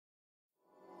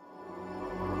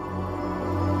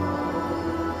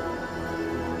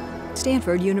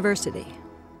Stanford University.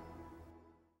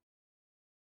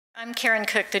 I'm Karen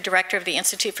Cook, the director of the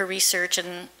Institute for Research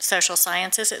in Social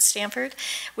Sciences at Stanford.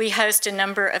 We host a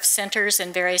number of centers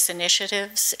and various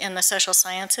initiatives in the social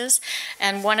sciences,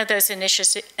 and one of those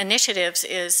initiatives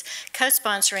is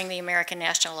co-sponsoring the American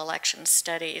National Election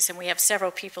Studies, and we have several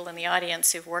people in the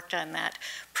audience who've worked on that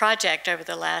project over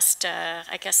the last,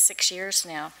 I guess, 6 years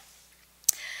now.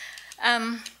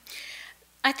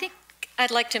 I think I'd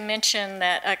like to mention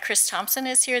that Chris Thompson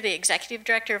is here, the executive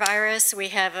director of IRIS. We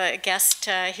have a guest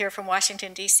here from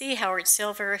Washington, D.C., Howard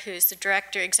Silver, who's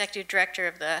the executive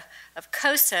director of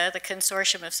COSA, the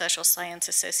Consortium of Social Science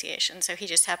Associations. So he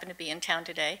just happened to be in town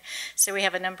today. So we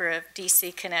have a number of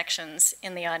D.C. connections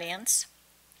in the audience.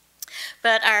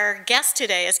 But our guest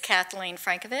today is Kathleen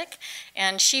Frankovic,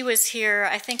 and she was here,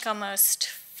 I think, almost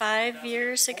 5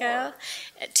 years ago,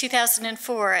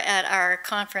 2004, at our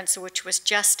conference, which was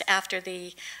just after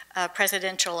the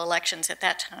presidential elections at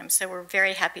that time. So we're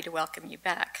very happy to welcome you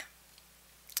back.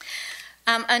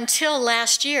 Until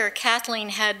last year, Kathleen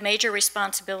had major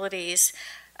responsibilities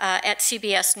at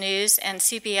CBS News and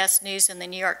CBS News and the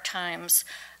New York Times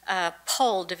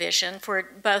poll division for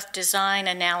both design,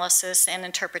 analysis, and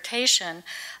interpretation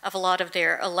of a lot of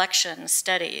their election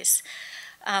studies.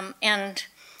 And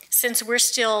since we're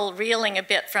still reeling a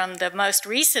bit from the most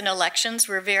recent elections,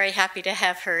 we're very happy to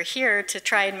have her here to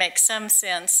try and make some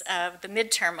sense of the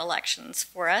midterm elections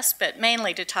for us, but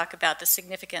mainly to talk about the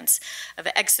significance of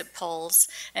exit polls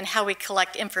and how we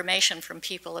collect information from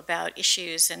people about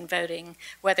issues and voting,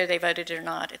 whether they voted or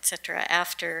not, et cetera,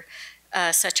 after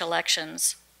such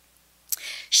elections.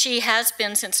 She has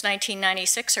been since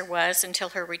 1996, or was until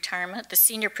her retirement, the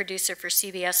senior producer for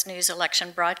CBS News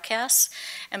election broadcasts.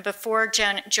 And before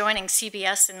joining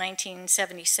CBS in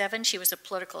 1977, she was a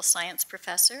political science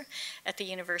professor at the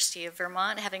University of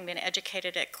Vermont, having been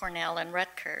educated at Cornell and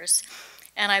Rutgers.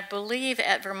 And I believe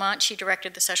at Vermont she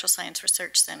directed the Social Science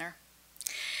Research Center.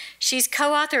 She's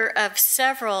co-author of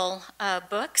several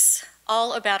books,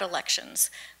 all about elections.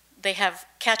 They have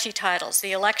catchy titles: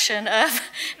 the election of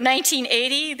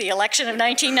 1980, the election of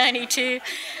 1992,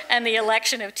 and the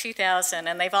election of 2000,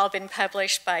 and they've all been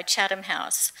published by Chatham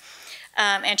House.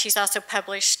 And she's also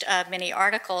published many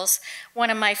articles.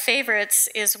 One of my favorites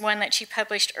is one that she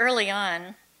published early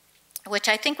on, which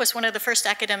I think was one of the first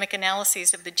academic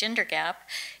analyses of the gender gap,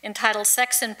 entitled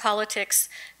Sex and Politics,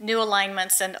 New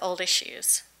Alignments and Old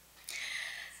Issues.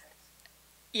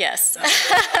 Yes.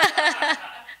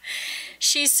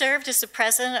 She served as the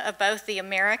president of both the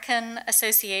American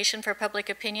Association for Public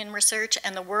Opinion Research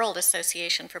and the World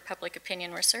Association for Public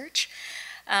Opinion Research.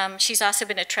 She's also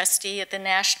been a trustee at the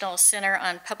National Center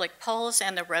on Public Polls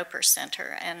and the Roper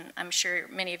Center, and I'm sure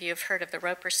many of you have heard of the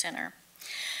Roper Center.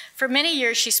 For many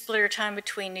years, she split her time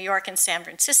between New York and San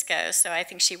Francisco, so I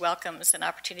think she welcomes an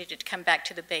opportunity to come back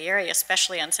to the Bay Area,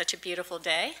 especially on such a beautiful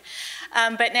day.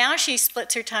 But now she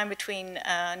splits her time between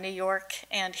New York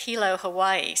and Hilo,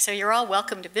 Hawaii, so you're all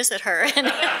welcome to visit her in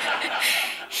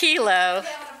Hilo. We have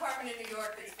an apartment in New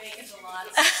York that's vacant a lot.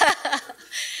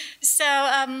 So,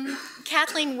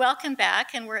 Kathleen, welcome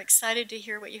back, and we're excited to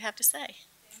hear what you have to say.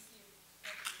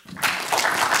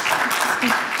 Thank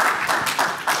you.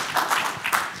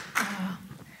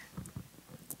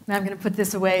 Now I'm going to put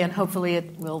this away, and hopefully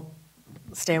it will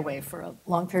stay away for a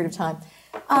long period of time.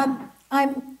 I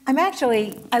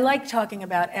like talking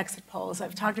about exit polls.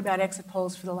 I've talked about exit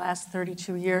polls for the last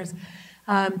 32 years,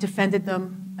 defended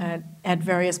them at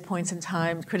various points in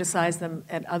time, criticized them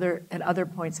at other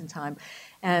points in time,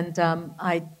 and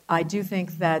I do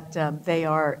think that they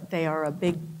are a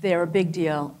big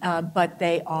deal, but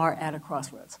they are at a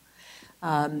crossroads.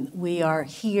 We are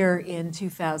here in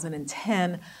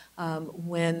 2010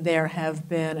 when there have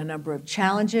been a number of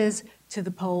challenges to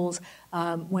the polls,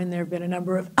 when there have been a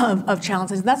number of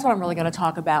challenges. And that's what I'm really going to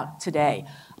talk about today.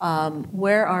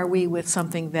 Where are we with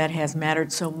something that has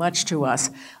mattered so much to us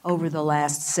over the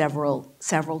last several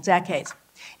decades?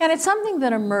 And it's something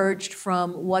that emerged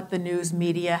from what the news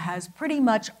media has pretty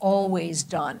much always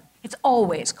done. It's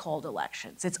always called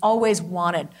elections. It's always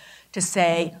wanted to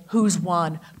say who's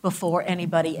won before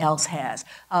anybody else has,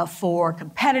 for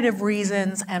competitive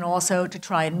reasons and also to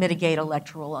try and mitigate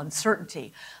electoral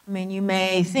uncertainty. I mean, you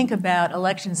may think about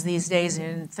elections these days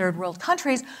in third world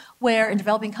countries. in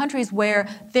developing countries where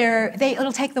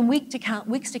it'll take them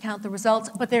weeks to count the results,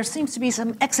 but there seems to be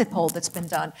some exit poll that's been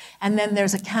done, and then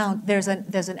there's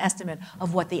an estimate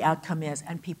of what the outcome is,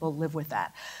 and people live with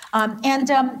that.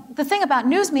 The thing about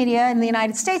news media in the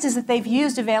United States is that they've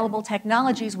used available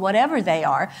technologies, whatever they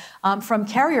are, from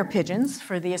carrier pigeons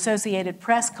for the Associated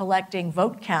Press collecting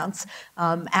vote counts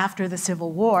after the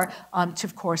Civil War, to,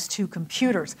 of course, to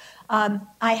computers.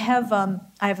 I have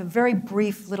a very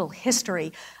brief little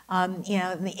history. In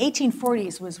the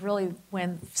 1840s was really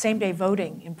when same-day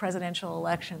voting in presidential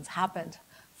elections happened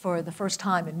for the first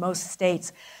time in most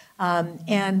states.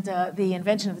 The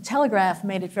invention of the telegraph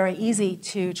made it very easy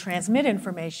to transmit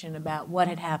information about what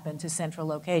had happened to central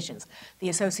locations. The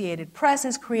Associated Press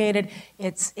is created.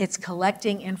 It's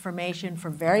collecting information for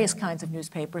various kinds of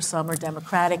newspapers. Some are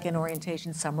Democratic in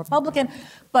orientation, some Republican,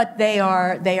 but they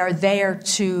are there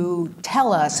to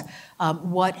tell us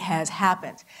what has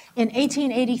happened. In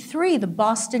 1883, the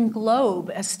Boston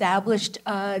Globe established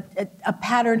a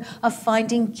pattern of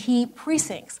finding key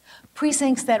precincts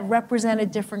that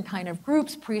represented different kind of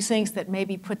groups, precincts that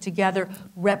maybe put together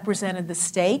represented the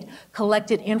state,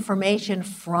 collected information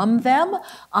from them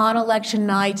on election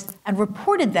night, and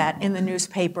reported that in the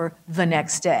newspaper the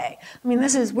next day. I mean,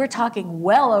 we're talking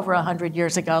well over 100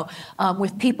 years ago,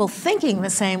 with people thinking the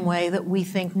same way that we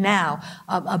think now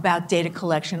about data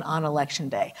collection on election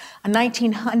day. In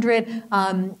 1900,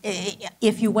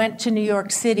 if you went to New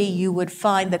York City, you would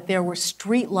find that there were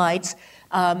street lights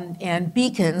and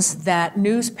beacons that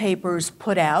newspapers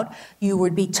put out. You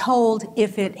would be told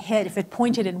if it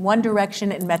pointed in one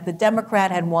direction, it meant the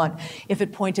Democrat had won. If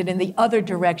it pointed in the other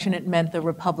direction, it meant the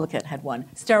Republican had won.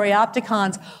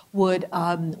 Stereopticons would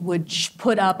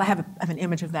put up, I have an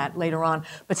image of that later on,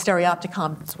 but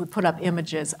stereopticons would put up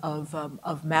images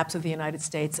of maps of the United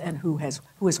States and who has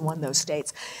won those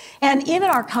states. And even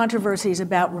our controversies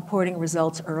about reporting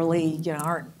results early,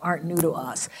 aren't new to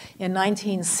us. In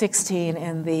 1916,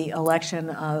 in the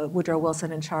election of Woodrow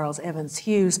Wilson and Charles Evans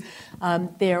Hughes,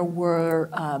 there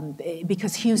were,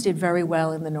 because Hughes did very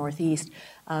well in the Northeast,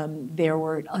 there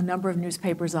were a number of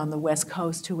newspapers on the West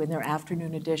Coast who, in their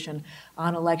afternoon edition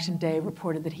on election day,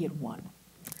 reported that he had won.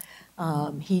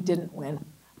 He didn't win.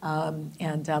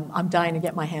 I'm dying to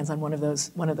get my hands on one of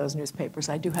those newspapers.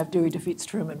 I do have Dewey defeats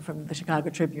Truman from the Chicago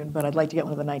Tribune, but I'd like to get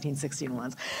one of the 1916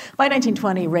 ones. By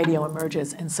 1920, radio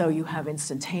emerges, and so you have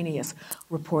instantaneous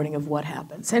reporting of what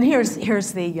happens. And here's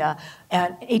the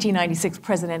 1896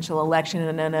 presidential election,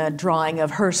 and then a drawing of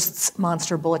Hearst's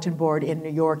monster bulletin board in New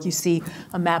York. You see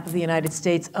a map of the United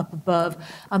States up above.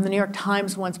 The New York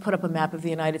Times once put up a map of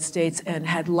the United States and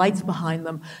had lights behind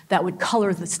them that would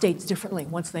color the states differently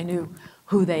once they knew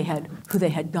who they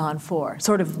had gone for,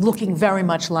 sort of looking very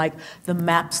much like the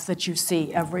maps that you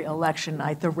see every election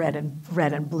night, the red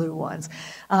and blue ones.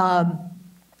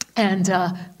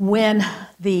 When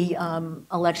the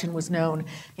election was known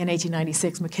in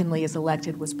 1896, McKinley is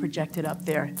elected, was projected up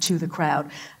there to the crowd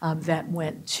that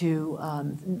went to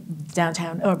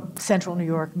downtown, or central New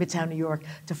York, midtown New York,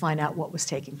 to find out what was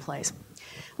taking place.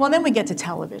 Well, then we get to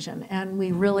television, and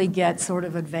we really get sort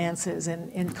of advances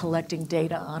in collecting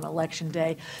data on election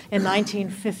day. In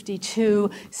 1952,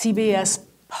 CBS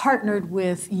partnered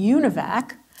with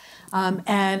UNIVAC,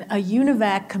 and a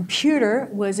UNIVAC computer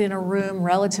was in a room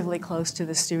relatively close to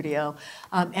the studio,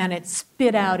 and it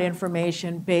spit out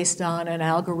information based on an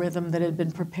algorithm that had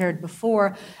been prepared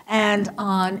before and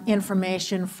on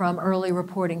information from early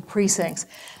reporting precincts.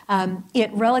 It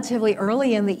relatively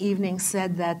early in the evening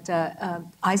said that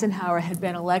Eisenhower had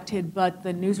been elected, but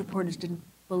the news reporters didn't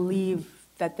believe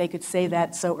that they could say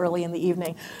that so early in the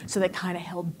evening, so they kind of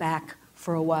held back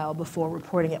for a while before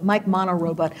reporting it. Mike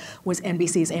Monorobot was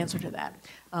NBC's answer to that.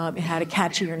 It had a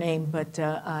catchier name, but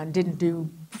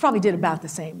probably did about the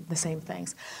same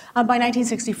things. By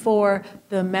 1964,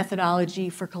 the methodology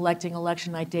for collecting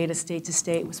election night data state to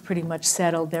state was pretty much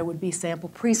settled. There would be sample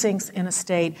precincts in a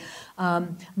state.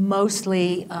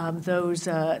 Mostly,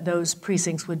 those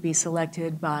precincts would be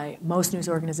selected by most news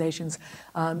organizations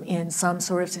in some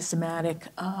sort of systematic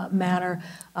manner,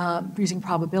 using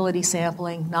probability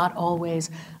sampling, not always.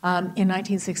 In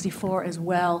 1964 as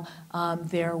well,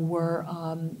 there were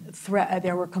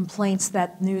complaints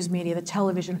that news media, the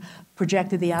television,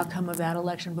 projected the outcome of that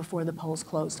election before the polls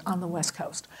closed on the West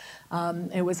Coast.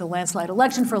 It was a landslide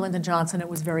election for Lyndon Johnson. It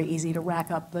was very easy to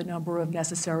rack up the number of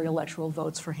necessary electoral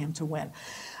votes for him to win.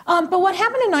 But what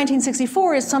happened in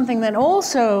 1964 is something that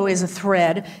also is a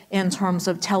thread in terms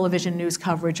of television news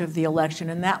coverage of the election,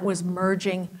 and that was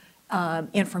merging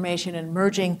information and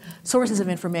merging sources of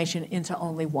information into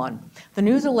only one. The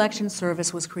News Election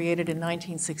Service was created in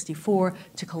 1964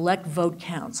 to collect vote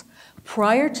counts.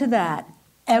 Prior to that,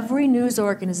 every news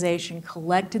organization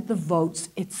collected the votes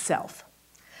itself.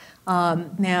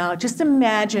 Now, just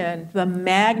imagine the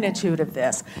magnitude of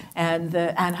this and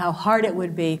how hard it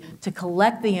would be to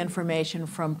collect the information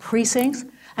from precincts.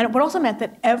 And it would also meant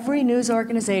that every news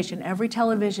organization, every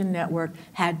television network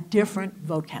had different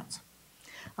vote counts.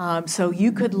 So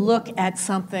you could look at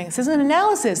something, this isn't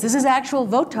analysis, this is actual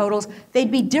vote totals,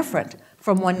 they'd be different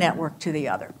from one network to the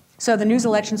other. So the News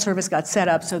Election Service got set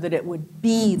up so that it would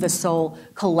be the sole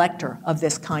collector of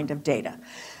this kind of data.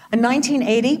 In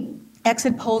 1980,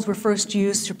 exit polls were first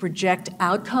used to project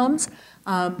outcomes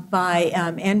by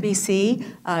NBC.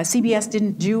 CBS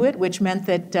didn't do it, which meant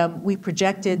that we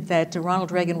projected that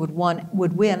Ronald Reagan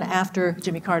would win after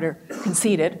Jimmy Carter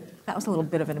conceded. That was a little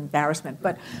bit of an embarrassment,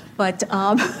 but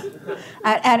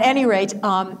at any rate,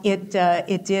 it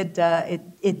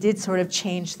did sort of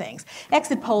change things.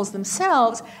 Exit polls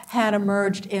themselves had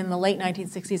emerged in the late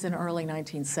 1960s and early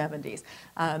 1970s.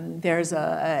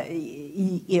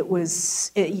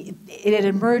 It had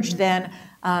emerged then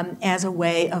as a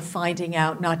way of finding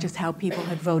out not just how people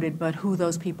had voted, but who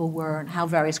those people were and how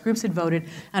various groups had voted,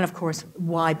 and of course,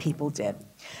 why people did.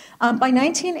 By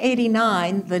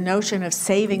 1989, the notion of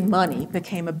saving money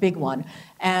became a big one,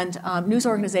 and news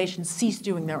organizations ceased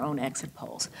doing their own exit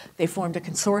polls. They formed a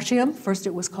consortium. First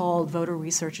it was called Voter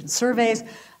Research and Surveys,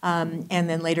 and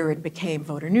then later it became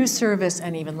Voter News Service,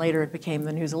 and even later it became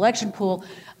the News Election Pool.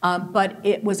 But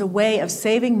it was a way of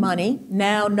saving money.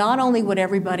 Now, not only would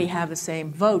everybody have the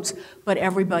same votes, but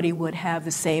everybody would have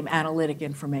the same analytic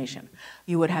information.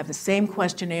 You would have the same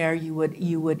questionnaire, you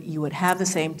would have the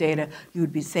same data, you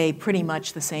would say pretty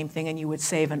much the same thing, and you would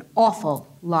save an awful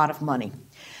lot of money.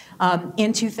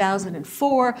 In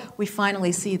 2004, we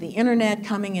finally see the internet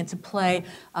coming into play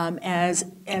as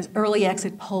early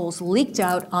exit polls leaked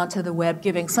out onto the web,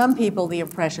 giving some people the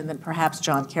impression that perhaps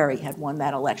John Kerry had won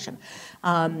that election.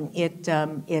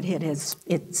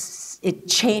 It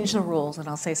changed the rules, and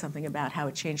I'll say something about how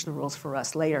it changed the rules for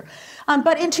us later.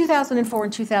 But in 2004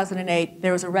 and 2008,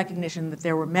 there was a recognition that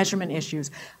there were measurement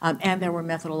issues and there were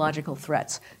methodological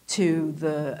threats to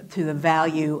the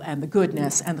value and the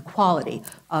goodness and the quality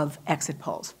of exit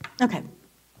polls. Okay,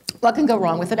 what can go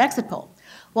wrong with an exit poll?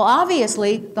 Well,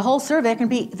 obviously, the whole survey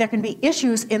there can be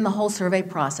issues in the whole survey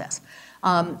process.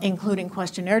 Including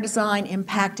questionnaire design,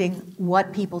 impacting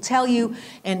what people tell you,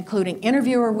 including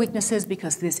interviewer weaknesses,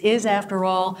 because this is, after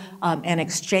all, an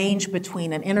exchange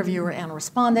between an interviewer and a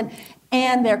respondent,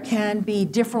 and there can be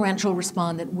differential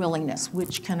respondent willingness,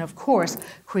 which can, of course,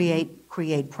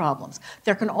 create problems.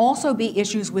 There can also be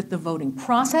issues with the voting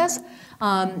process.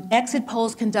 Exit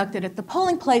polls conducted at the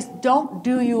polling place don't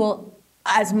do you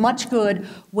as much good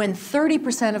when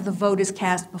 30% of the vote is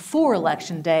cast before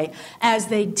Election Day as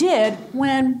they did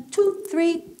when 2,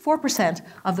 3, 4%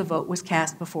 of the vote was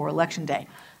cast before Election Day.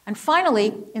 And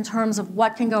finally, in terms of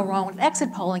what can go wrong with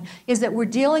exit polling, is that we're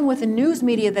dealing with a news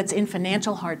media that's in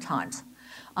financial hard times,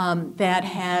 that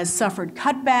has suffered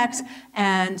cutbacks,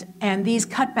 and these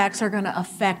cutbacks are going to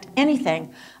affect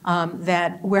anything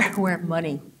where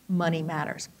money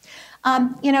matters.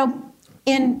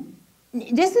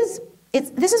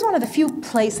 This is one of the few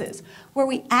places where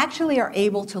we actually are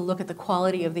able to look at the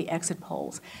quality of the exit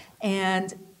polls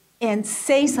and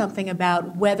say something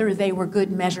about whether they were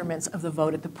good measurements of the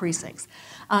vote at the precincts.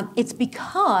 It's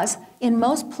because in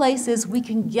most places we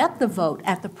can get the vote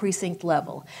at the precinct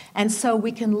level. And so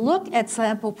we can look at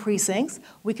sample precincts,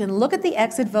 we can look at the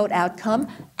exit vote outcome,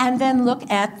 and then look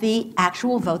at the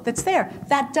actual vote that's there.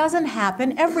 That doesn't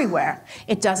happen everywhere.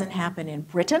 It doesn't happen in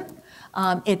Britain.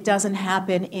 It doesn't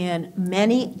happen in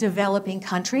many developing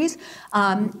countries.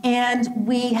 And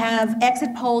we have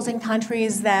exit polls in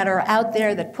countries that are out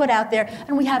there, that put out there,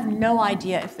 and we have no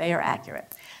idea if they are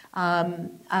accurate.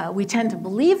 We tend to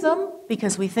believe them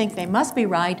because we think they must be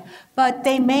right, but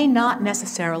they may not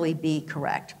necessarily be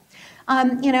correct.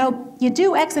 You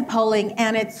do exit polling,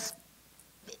 and it's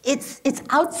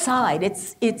outside,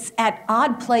 it's at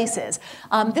odd places.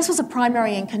 This was a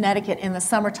primary in Connecticut in the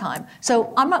summertime.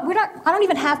 So I don't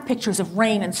even have pictures of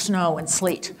rain and snow and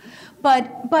sleet.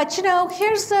 But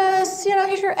here's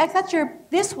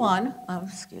this one,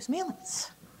 excuse me,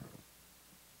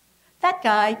 that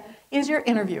guy is your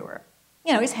interviewer.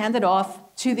 He's handed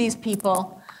off to these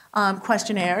people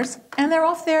questionnaires, and they're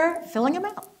off there filling them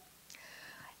out.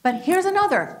 But here's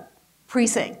another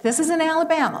precinct. This is in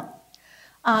Alabama.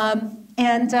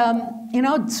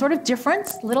 Sort of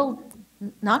different, little,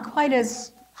 not quite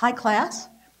as high class.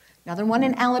 Another one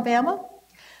in Alabama.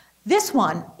 This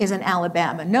one is in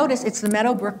Alabama. Notice it's the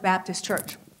Meadowbrook Baptist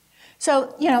Church.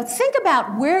 So, think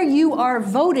about where you are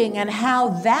voting and how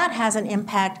that has an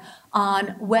impact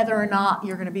on whether or not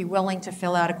you're going to be willing to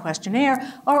fill out a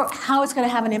questionnaire, or how it's going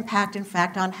to have an impact, in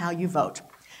fact, on how you vote.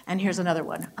 And here's another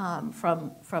one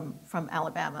from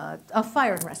Alabama, a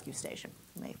fire and rescue station.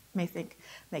 Make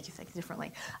you think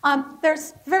differently.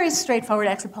 There's very straightforward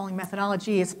exit polling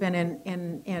methodology. It's been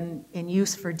in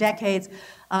use for decades.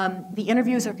 The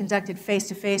interviews are conducted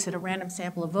face-to-face at a random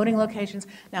sample of voting locations.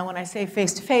 Now, when I say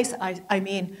face-to-face, I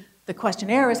mean the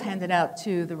questionnaire is handed out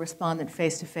to the respondent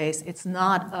face-to-face. It's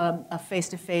not a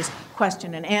face-to-face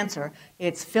question and answer.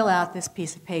 It's fill out this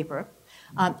piece of paper.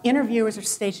 Interviewers are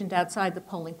stationed outside the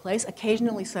polling place,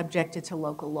 occasionally subjected to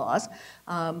local laws,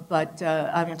 but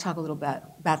I'm going to talk a little bit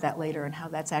about that later and how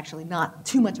that's actually not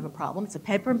too much of a problem. It's a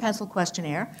paper and pencil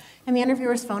questionnaire, and the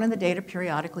interviewers phone in the data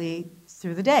periodically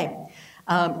through the day.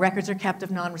 Records are kept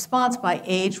of non-response by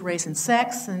age, race, and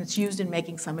sex, and it's used in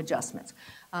making some adjustments.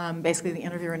 Basically, the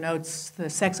interviewer notes the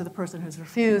sex of the person who's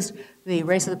refused, the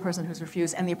race of the person who's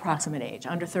refused, and the approximate age,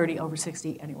 under 30, over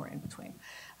 60, anywhere in between.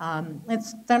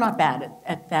 They're not bad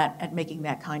at making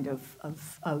that kind of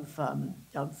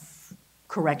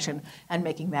correction and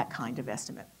making that kind of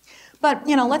estimate. But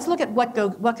let's look at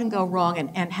what can go wrong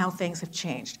and how things have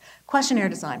changed. Questionnaire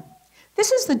design.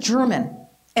 This is the German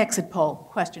exit poll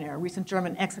questionnaire, recent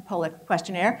German exit poll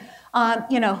questionnaire.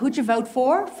 Who'd you vote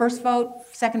for? First vote,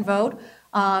 second vote.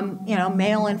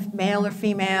 Male or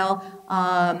female,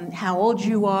 how old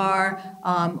you are,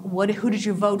 who did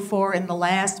you vote for in the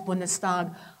last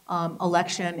Bundestag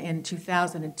election in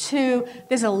 2002.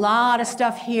 There's a lot of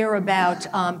stuff here about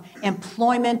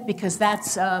employment, because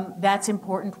that's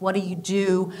important. What do you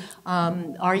do?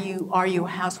 Are you a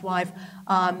housewife?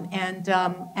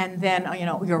 And then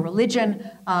your religion,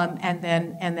 and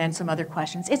then some other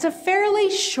questions. It's a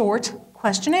fairly short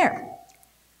questionnaire.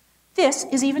 This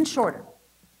is even shorter.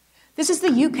 This is the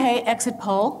UK exit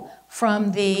poll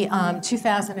from the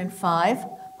 2005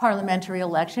 parliamentary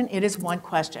election. It is one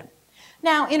question.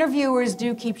 Now, interviewers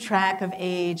do keep track of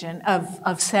age and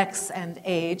of sex and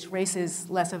age. Race is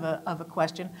less of a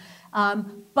question.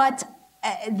 But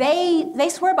they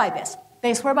swear by this.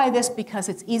 They swear by this because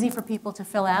it's easy for people to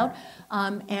fill out,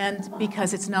 and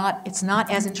because it's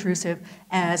not as intrusive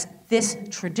as this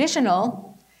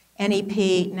traditional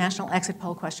NEP National Exit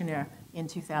Poll questionnaire in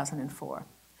 2004.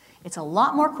 It's a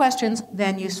lot more questions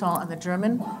than you saw in the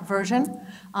German version.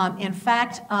 In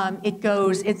fact,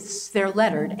 they're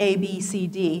lettered, A, B, C,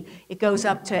 D. It goes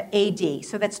up to AD.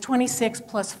 So that's 26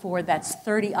 plus 4, that's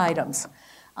 30 items,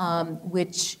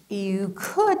 which you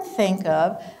could think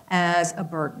of as a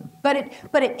burden. But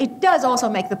it does also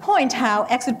make the point how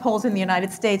exit polls in the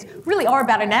United States really are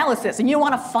about analysis, and you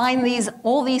want to find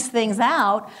all these things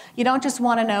out. You don't just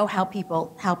want to know how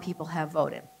people have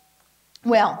voted.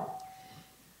 Well,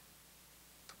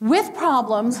 with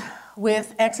problems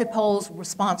with exit polls'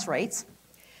 response rates,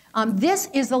 this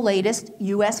is the latest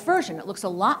US version. It looks a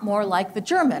lot more like the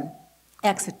German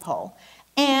exit poll.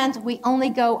 And we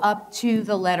only go up to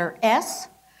the letter S.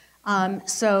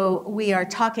 So we are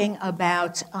talking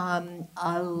about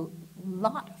a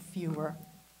lot fewer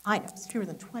items, fewer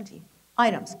than 20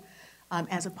 items,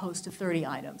 as opposed to 30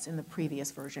 items in the previous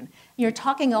version. You're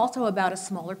talking also about a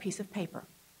smaller piece of paper,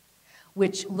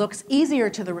 which looks easier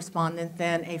to the respondent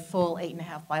than a full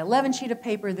 8.5 by 11 sheet of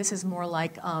paper. This is more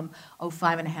like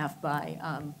 5.5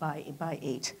 by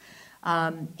 8.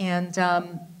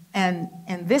 And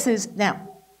this is, now,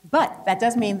 but that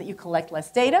does mean that you collect less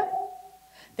data.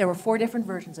 There were 4 different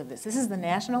versions of this. This is the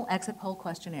National Exit Poll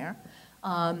Questionnaire.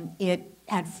 It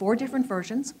had 4 different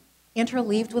versions,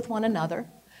 interleaved with one another,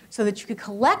 so that you could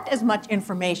collect as much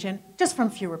information just from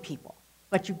fewer people.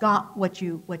 But you got what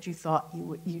you thought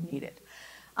you needed.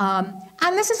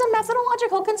 And this is a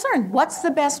methodological concern. What's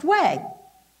the best way?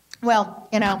 Well,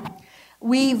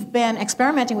 we've been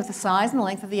experimenting with the size and the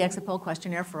length of the exit poll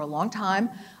questionnaire for a long time.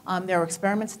 There were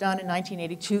experiments done in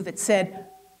 1982 that said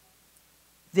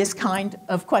this kind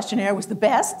of questionnaire was the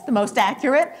best, the most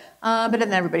accurate, but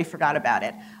then everybody forgot about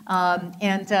it.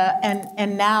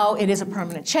 And now it is a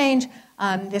permanent change.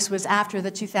 This was after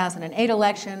the 2008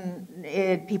 election.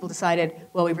 People decided,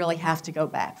 well, we really have to go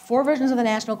back. 4 versions of the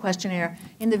national questionnaire.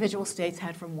 Individual states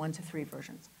had from 1 to 3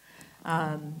 versions.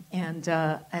 And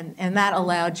that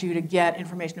allowed you to get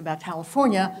information about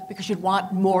California because you'd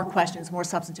want more questions, more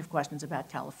substantive questions about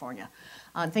California.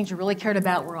 Things you really cared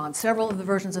about were on several of the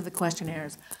versions of the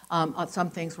questionnaires. Some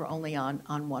things were only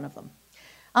on one of them.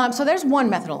 So there's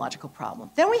one methodological problem.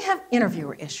 Then we have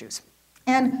interviewer issues.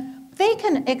 And they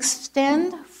can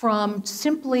extend from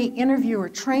simply interviewer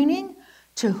training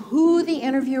to who the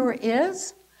interviewer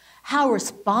is, how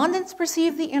respondents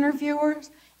perceive the interviewers,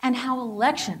 and how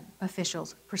election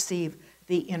officials perceive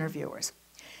the interviewers.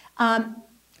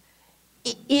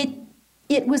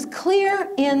 It was clear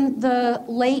in the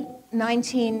late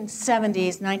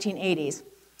 1970s, 1980s,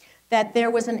 that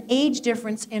there was an age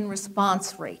difference in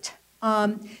response rate,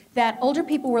 that older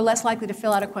people were less likely to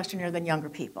fill out a questionnaire than younger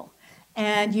people.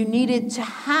 And you needed to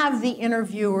have the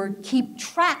interviewer keep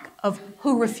track of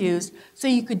who refused so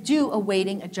you could do a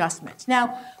weighting adjustment.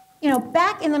 Now,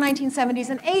 back in the 1970s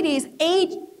and 80s,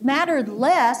 age mattered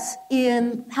less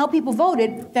in how people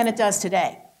voted than it does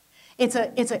today. It's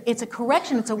a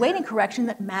correction, it's a weighting correction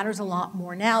that matters a lot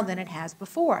more now than it has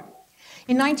before.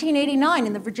 In 1989,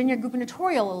 in the Virginia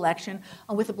gubernatorial election,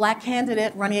 with a black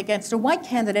candidate running against a white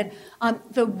candidate,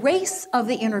 the race of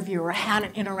the interviewer had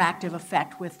an interactive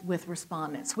effect with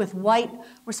respondents, with white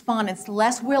respondents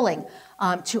less willing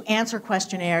to answer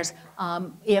questionnaires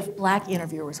if black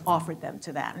interviewers offered them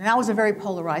to that. And that was a very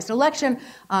polarized election.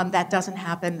 That doesn't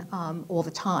happen all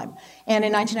the time. And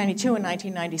in 1992 and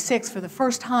 1996, for the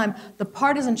first time, the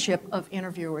partisanship of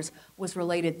interviewers was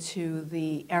related to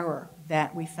the error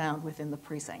that we found within the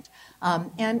precinct.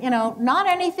 And not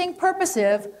anything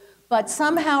purposive, but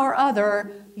somehow or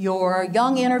other, your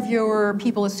young interviewer,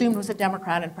 people assumed was a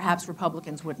Democrat, and perhaps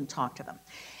Republicans wouldn't talk to them.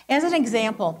 As an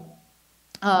example,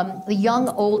 the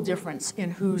young-old difference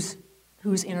in who's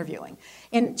interviewing.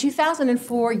 In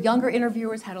 2004, younger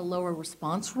interviewers had a lower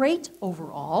response rate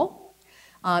overall,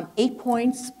 8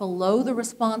 points below the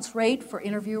response rate for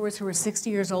interviewers who were 60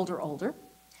 years old or older.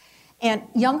 And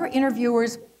younger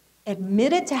interviewers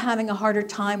admitted to having a harder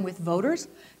time with voters.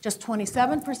 Just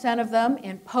 27% of them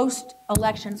in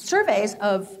post-election surveys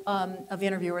of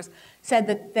interviewers said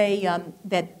that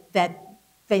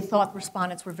they thought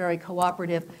respondents were very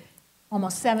cooperative.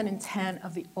 Almost 7 in 10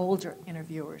 of the older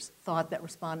interviewers thought that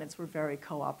respondents were very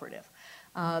cooperative.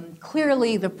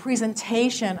 Clearly, the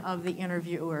presentation of the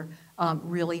interviewer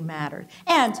really mattered.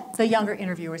 And the younger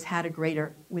interviewers had a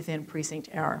greater within-precinct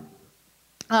error.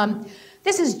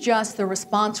 This is just the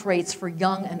response rates for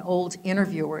young and old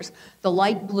interviewers. The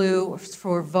light blue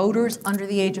for voters under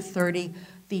the age of 30,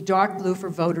 the dark blue for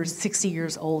voters 60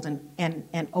 years old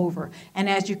and over. And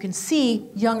as you can see,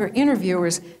 younger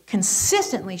interviewers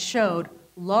consistently showed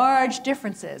large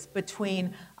differences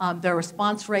between their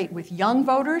response rate with young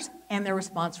voters and their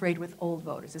response rate with old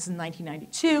voters. This is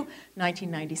 1992,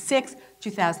 1996,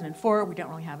 2004. We don't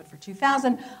really have it for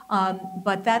 2000,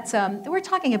 but that's we're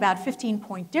talking about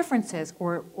 15-point differences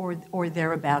or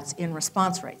thereabouts in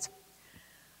response rates.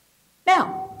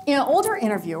 Now, older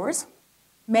interviewers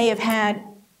may have had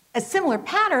a similar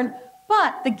pattern,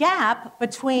 but the gap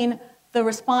between the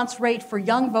response rate for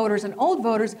young voters and old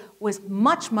voters was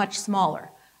much, much smaller.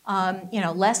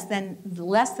 Less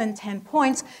than 10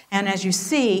 points. And as you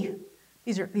see,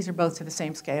 these are both to the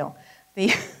same scale.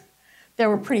 There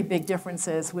were pretty big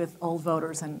differences with old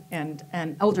voters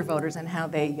and older voters and how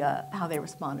they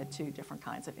responded to different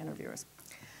kinds of interviewers.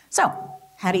 So,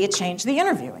 how do you change the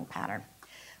interviewing pattern?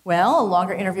 Well, a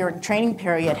longer interviewer and training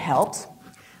period helps,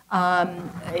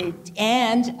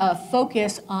 and a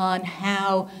focus on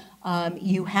how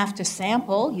you have to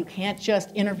sample. You can't just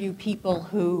interview people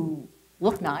who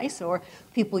look nice or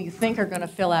people you think are going to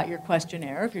fill out your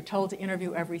questionnaire. If you're told to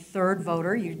interview every third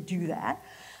voter, you do that.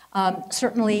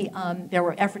 Certainly, there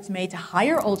were efforts made to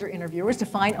hire older interviewers, to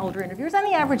find older interviewers, and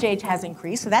the average age has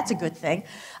increased, so that's a good thing.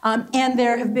 And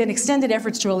there have been extended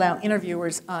efforts to allow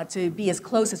interviewers to be as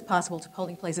close as possible to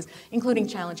polling places, including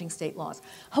challenging state laws.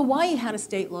 Hawaii had a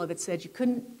state law that said you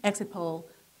couldn't exit poll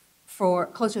for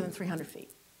closer than 300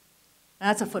 feet.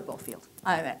 That's a football field.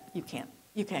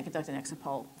 You can't conduct an exit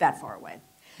poll that far away.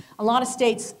 A lot of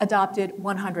states adopted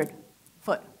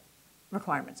 100-foot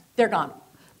requirements. They're gone.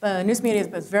 The news media has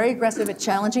been very aggressive at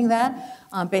challenging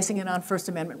that, basing it on First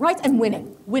Amendment rights, and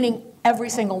winning every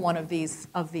single one of these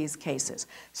cases.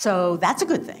 So that's a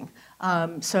good thing.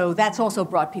 So that's also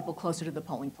brought people closer to the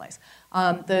polling place.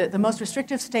 The most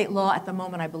restrictive state law at the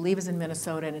moment, I believe, is in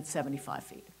Minnesota, and it's 75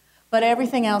 feet. But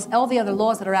everything else, all the other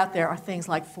laws that are out there are things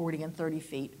like 40 and 30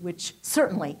 feet, which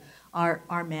certainly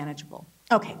are manageable.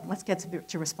 Okay, let's get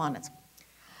to respondents.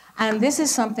 And this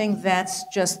is something that's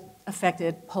just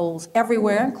affected polls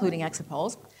everywhere, including exit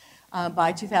polls.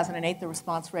 By 2008, the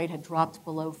response rate had dropped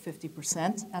below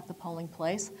 50% at the polling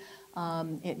place.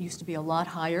 It used to be a lot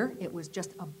higher. It was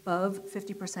just above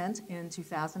 50% in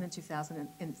 2000 and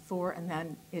 2004, and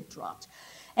then it dropped.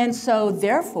 And so,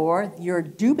 therefore, you're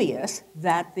dubious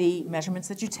that the measurements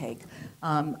that you take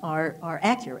are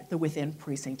accurate, the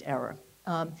within-precinct error.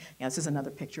 This is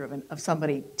another picture of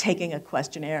somebody taking a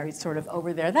questionnaire. He's sort of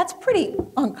over there. That's pretty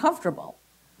uncomfortable.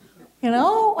 You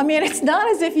know, I mean, it's not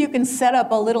as if you can set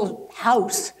up a little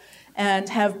house and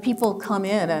have people come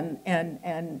in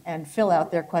and fill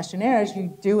out their questionnaires.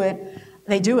 You do it,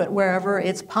 they do it wherever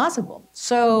it's possible.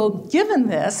 So given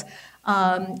this,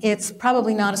 it's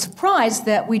probably not a surprise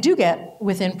that we do get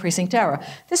within precinct error.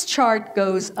 This chart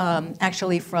goes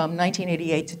actually from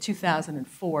 1988 to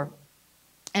 2004.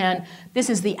 And this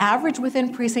is the average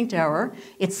within precinct error.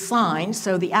 It's signed,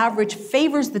 so the average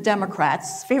favored the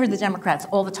Democrats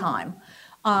all the time.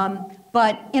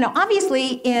 But you know,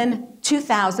 obviously in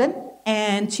 2000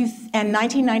 and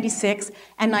 1996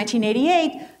 and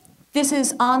 1988, this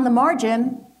is on the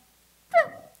margin.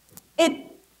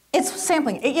 It's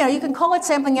sampling. You know, you can call it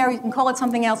sampling error, you can call it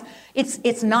something else.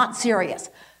 It's not serious.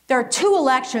 There are two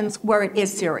elections where it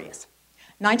is serious: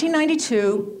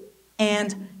 1992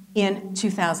 and in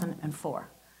 2004.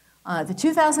 The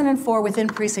 2004 within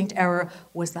precinct error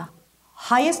was the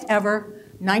highest ever.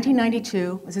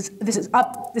 1992. This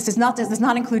does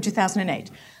not include 2008.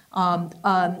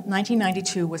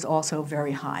 1992 was also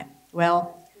very high.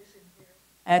 Well,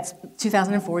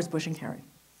 2004 is Bush and Kerry.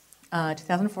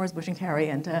 2004 is Bush and Kerry,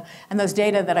 and those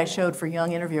data that I showed for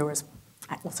young interviewers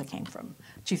also came from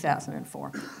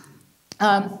 2004.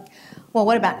 Well,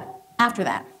 what about after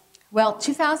that? Well,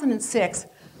 2006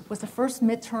 was the first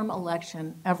midterm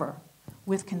election ever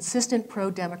with consistent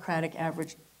pro-democratic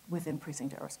average within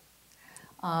precinct errors.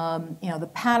 You know, the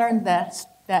pattern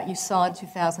that you saw in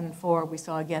 2004, we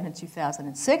saw again in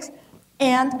 2006,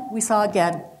 and we saw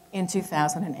again in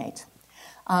 2008.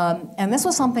 And this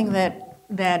was something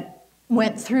that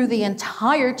went through the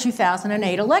entire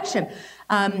 2008 election.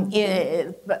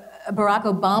 Barack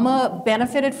Obama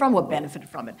benefited from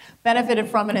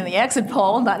it in the exit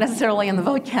poll, not necessarily in the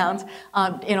vote count,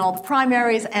 in all the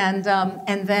primaries, and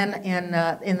then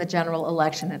in the general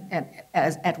election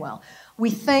as well. We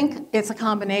think it's a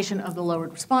combination of the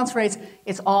lowered response rates.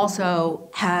 There's also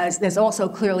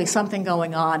clearly something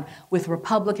going on with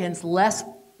Republicans less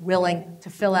willing to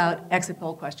fill out exit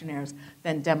poll questionnaires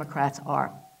than Democrats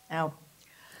are. Now,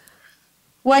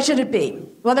 why should it be?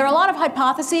 Well, there are a lot of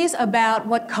hypotheses about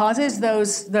what causes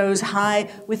those high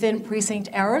within precinct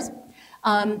errors.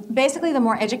 Basically, the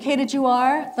more educated you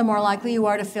are, the more likely you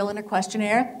are to fill in a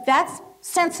questionnaire. That's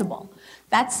sensible.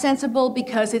 That's sensible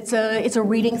because it's a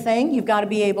reading thing. You've got to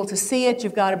be able to see it.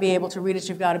 You've got to be able to read it.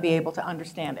 You've got to be able to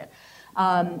understand it.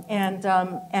 And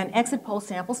exit poll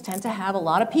samples tend to have a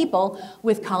lot of people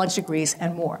with college degrees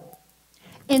and more.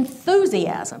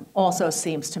 Enthusiasm also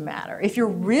seems to matter. If you're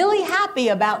really happy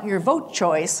about your vote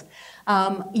choice,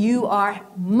 you are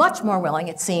much more willing,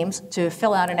 it seems, to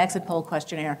fill out an exit poll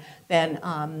questionnaire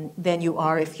than you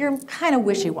are if you're kind of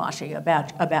wishy-washy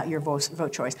about your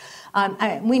vote choice.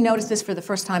 We noticed this for the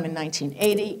first time in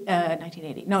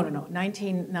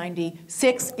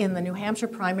 1996 in the New Hampshire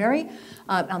primary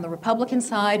on the Republican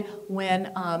side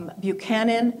when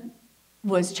Buchanan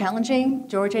was challenging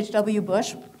George H.W.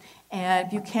 Bush. And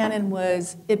Buchanan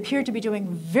appeared to be doing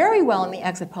very well in the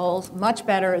exit polls, much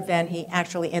better than he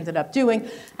actually ended up doing.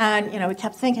 And, you know, we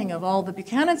kept thinking of all the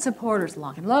Buchanan supporters,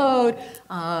 lock and load,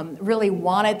 really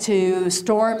wanted to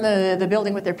storm the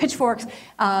building with their pitchforks.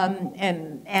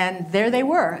 And there they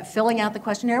were, filling out the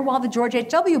questionnaire, while the George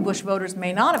H.W. Bush voters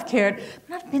may not have cared,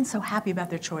 not been so happy about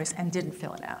their choice and didn't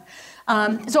fill it out.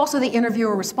 There's also the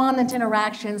interviewer-respondent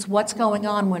interactions. What's going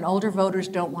on when older voters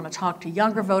don't want to talk to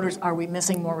younger voters? Are we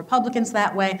missing more Republicans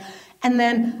that way? And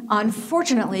then,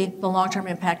 unfortunately, the long-term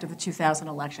impact of the 2000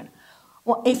 election.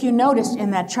 Well, if you noticed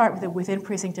in that chart within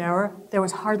precinct error, there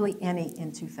was hardly any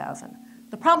in 2000.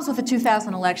 The problems with the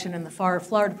 2000 election and the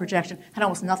Florida projection had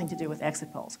almost nothing to do with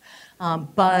exit polls.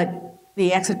 But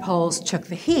the exit polls took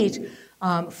the heat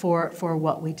for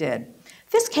what we did.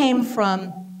 This came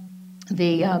from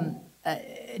the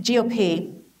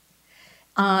GOP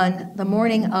on the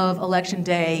morning of Election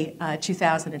Day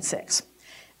 2006.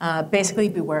 Basically,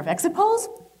 beware of exit polls.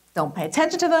 Don't pay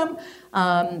attention to them.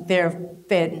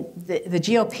 The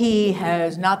GOP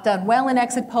has not done well in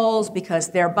exit polls because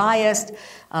they're biased,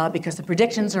 because the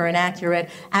predictions are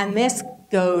inaccurate. And this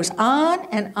goes on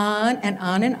and on and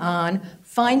on and on,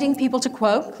 finding people to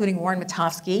quote, including Warren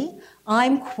Matofsky.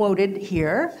 I'm quoted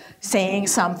here saying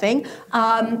something,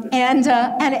 and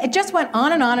it just went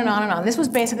on and on and on and on. This was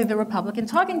basically the Republican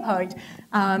talking points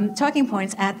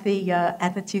at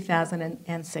the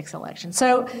 2006 election.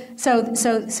 So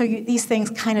these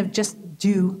things kind of just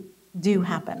do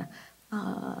happen.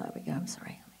 There we go. I'm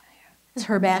sorry. This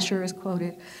Herb Asher is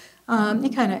quoted.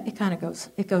 It kind of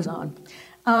goes on.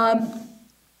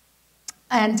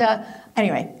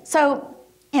 Anyway, so.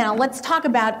 You know, let's talk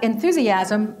about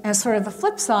enthusiasm as sort of the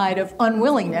flip side of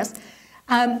unwillingness.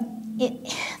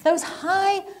 Those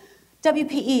high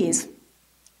WPEs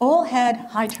all had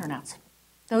high turnouts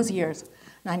those years.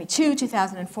 92,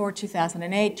 2004,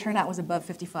 2008, turnout was above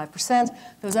 55%.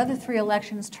 Those other three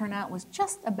elections, turnout was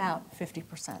just about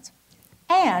 50%.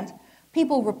 And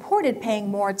people reported paying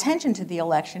more attention to the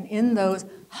election in those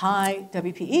high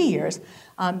WPE years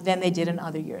than they did in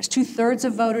other years. 2/3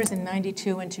 of voters in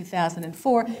 92 and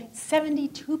 2004,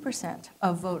 72%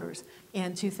 of voters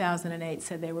in 2008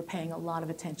 said they were paying a lot of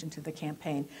attention to the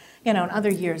campaign. You know, in other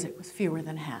years it was fewer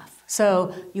than half.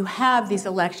 So you have these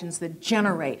elections that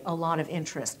generate a lot of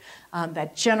interest,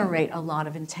 that generate a lot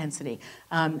of intensity,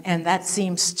 and that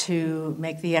seems to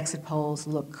make the exit polls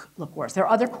look worse. There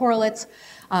are other correlates.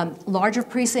 Larger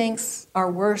precincts are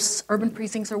worse, urban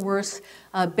precincts are worse.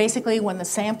 Basically, when the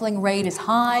sampling rate is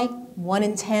high, 1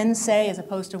 in 10, say, as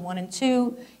opposed to 1 in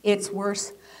 2, it's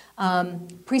worse.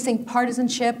 Precinct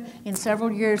partisanship in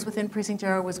several years within precinct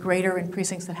era was greater in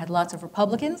precincts that had lots of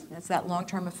Republicans. That's that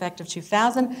long-term effect of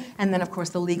 2000. And then, of course,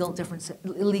 the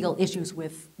legal issues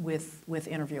with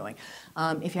interviewing.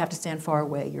 If you have to stand far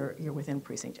away, your within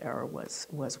precinct era was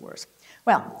worse.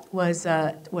 Well, was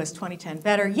 2010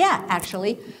 better? Yeah,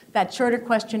 actually, that shorter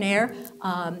questionnaire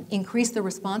increased the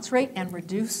response rate and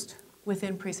reduced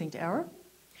within precinct error.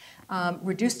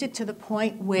 Reduced it to the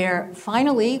point where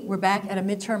finally we're back at a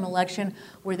midterm election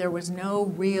where there was no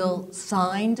real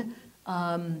signed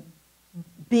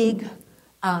big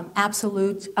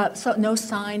absolute, no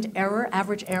signed error,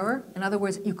 average error. In other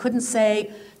words, you couldn't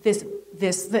say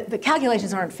the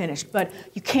calculations aren't finished, but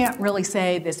you can't really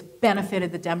say this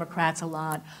benefited the Democrats a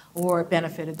lot or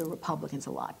benefited the Republicans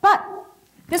a lot. But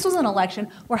this was an election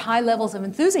where high levels of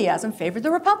enthusiasm favored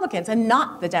the Republicans and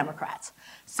not the Democrats.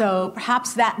 So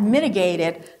perhaps that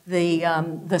mitigated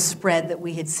the spread that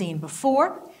we had seen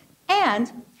before.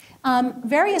 And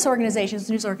various organizations,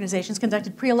 news organizations,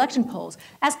 conducted pre-election polls,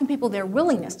 asking people their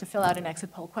willingness to fill out an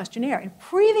exit poll questionnaire. In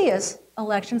previous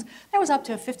elections, there was up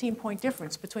to a 15-point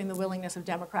difference between the willingness of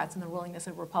Democrats and the willingness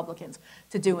of Republicans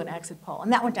to do an exit poll.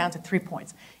 And that went down to 3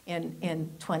 points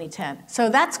in 2010. So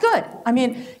that's good. I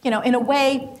mean, you know, in a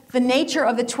way, the nature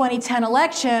of the 2010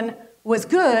 election was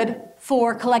good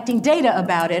for collecting data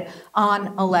about it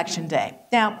on election day.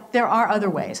 Now, there are other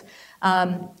ways.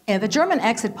 And the German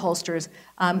exit pollsters,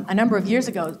 a number of years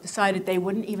ago, decided they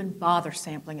wouldn't even bother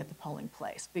sampling at the polling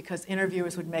place because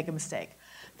interviewers would make a mistake.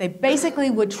 They basically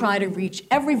would try to reach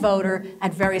every voter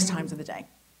at various times of the day.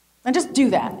 And just do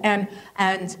that.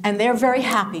 And they're very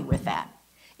happy with that.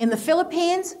 In the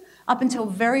Philippines, up until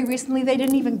very recently, they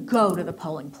didn't even go to the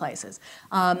polling places.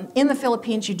 In the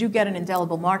Philippines, you do get an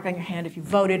indelible mark on your hand if you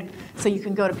voted, so you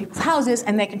can go to people's houses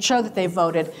and they can show that they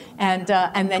voted, and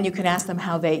then you can ask them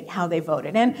how they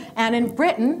voted. And in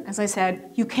Britain, as I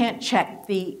said, you can't check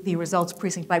the results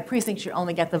precinct by precinct. You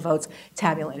only get the votes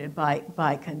tabulated by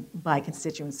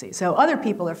constituency. So other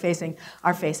people are facing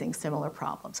similar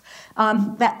problems.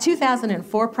 That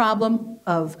 2004 problem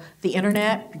of the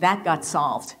internet, that got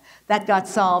solved. That got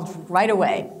solved right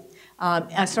away.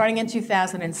 Starting in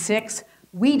 2006,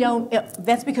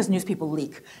 that's because news people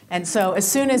leak. And so as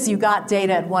soon as you got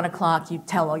data at 1 o'clock, you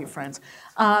tell all your friends.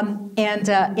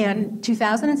 In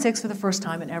 2006, for the first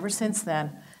time, and ever since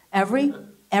then, every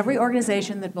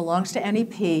organization that belongs to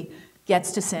NEP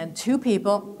gets to send 2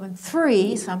 people, and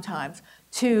 3 sometimes,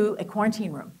 to a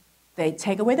quarantine room. They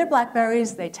take away their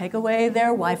BlackBerries, they take away their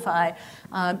Wi-Fi,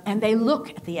 and they look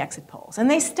at the exit polls, and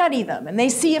they study them, and they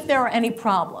see if there are any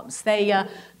problems. They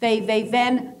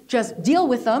then just deal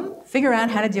with them, figure out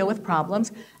how to deal with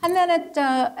problems, and then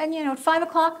at 5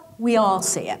 o'clock, we all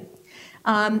see it.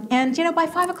 And by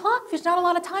 5 o'clock, there's not a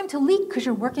lot of time to leak because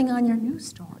you're working on your news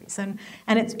stories, and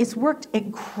it's worked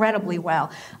incredibly well.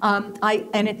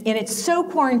 It's so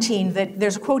quarantined that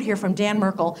there's a quote here from Dan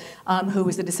Merkel, who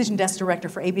was the decision desk director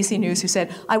for ABC News, who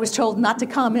said, "I was told not to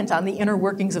comment on the inner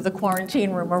workings of the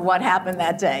quarantine room or what happened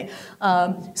that day."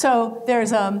 So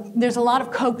there's a lot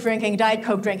of Coke drinking, Diet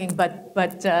Coke drinking,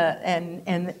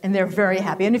 and they're very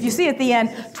happy. And if you see at the end,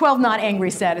 12 not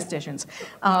angry statisticians.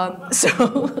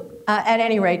 At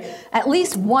any rate, at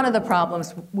least one of the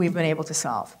problems we've been able to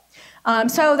solve.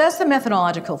 So that's the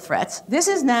methodological threats. This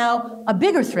is now a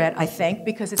bigger threat, I think,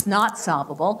 because it's not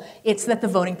solvable. It's that the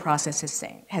voting process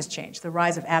has changed, the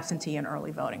rise of absentee and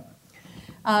early voting.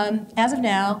 As of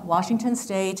now, Washington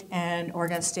State and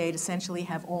Oregon State essentially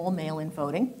have all mail-in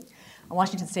voting.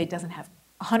 Washington State doesn't have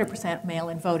 100%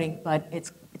 mail-in voting, but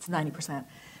it's 90%.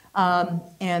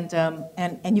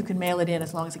 And you can mail it in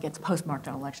as long as it gets postmarked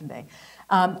on Election Day.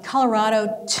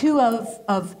 Colorado, 2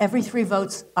 of every 3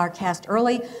 votes are cast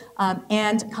early,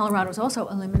 and Colorado's also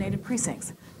eliminated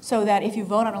precincts, so that if you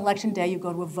vote on Election Day, you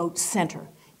go to a vote center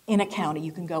in a county.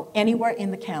 You can go anywhere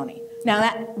in the county. Now,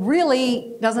 that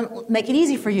really doesn't make it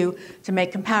easy for you to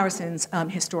make comparisons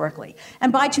historically.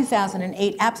 And by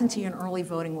 2008, absentee and early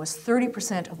voting was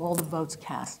 30% of all the votes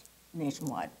cast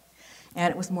nationwide.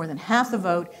 And it was more than half the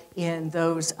vote in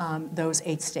those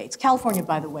 8 states. California,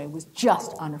 by the way, was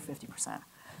just under 50%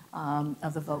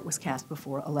 of the vote was cast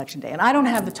before Election Day. And I don't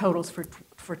have the totals for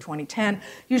 2010.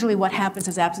 Usually what happens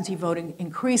is absentee voting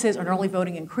increases, and early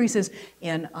voting increases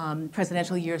in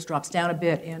presidential years, drops down a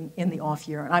bit in the off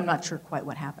year, and I'm not sure quite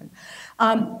what happened.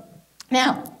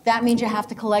 Now, that means you have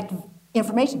to collect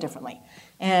information differently.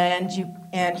 And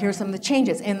here's some of the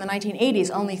changes. In the 1980s,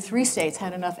 only 3 states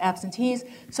had enough absentees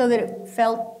so that it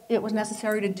felt it was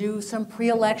necessary to do some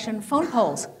pre-election phone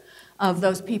polls of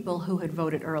those people who had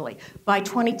voted early. By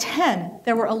 2010,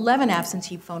 there were 11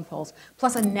 absentee phone polls,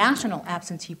 plus a national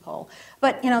absentee poll.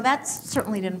 But that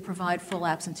certainly didn't provide full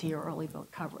absentee or early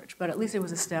vote coverage, but at least it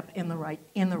was a step in the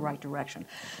right direction.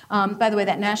 By the way,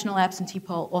 that national absentee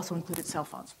poll also included cell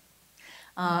phones.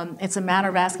 It's a matter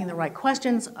of asking the right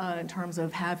questions in terms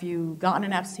of have you gotten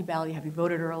an absentee ballot, have you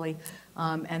voted early,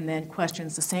 and then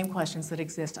the same questions that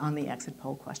exist on the exit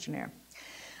poll questionnaire.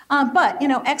 But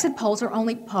exit polls are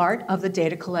only part of the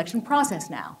data collection process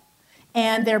now.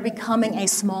 And they're becoming a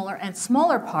smaller and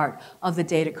smaller part of the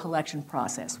data collection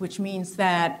process, which means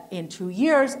that in 2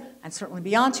 years, and certainly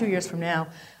beyond 2 years from now,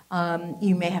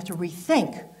 you may have to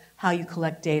rethink how you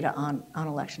collect data on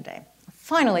Election Day.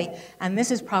 Finally, and this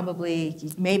is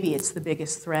maybe it's the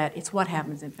biggest threat, it's what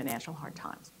happens in financial hard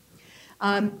times.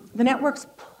 The networks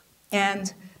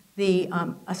and the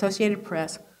Associated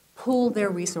Press pooled their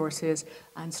resources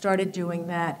and started doing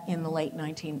that in the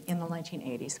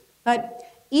 1980s. But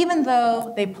even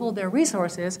though they pooled their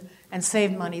resources and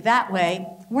saved money that way,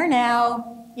 we're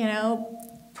now,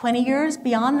 20 years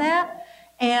beyond that,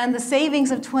 and the savings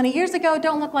of 20 years ago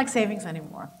don't look like savings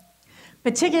anymore.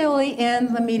 Particularly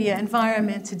in the media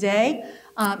environment today,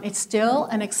 it's still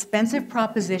an expensive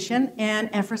proposition, and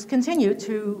efforts continue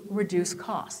to reduce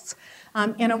costs.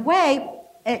 In a way,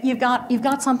 you've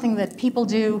got something that people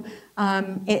do.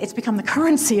 It's become the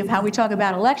currency of how we talk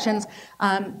about elections,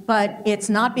 but it's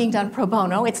not being done pro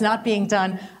bono. It's not being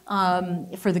done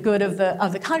for the good of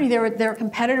the country. There are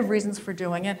competitive reasons for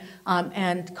doing it,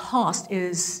 and cost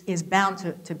is bound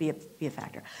to be a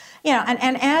factor.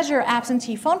 And as your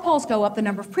absentee phone polls go up, the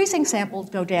number of precinct samples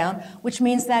go down, which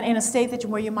means that in a state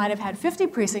where you might have had 50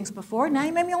 precincts before, now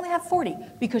you maybe only have 40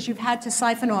 because you've had to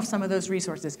siphon off some of those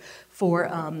resources for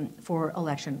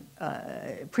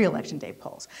pre-election day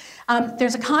polls.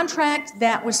 There's a contract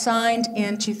that was signed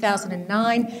in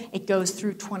 2009. It goes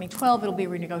through 2012. It'll be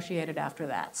renegotiated after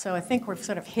that. So I think we've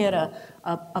sort of hit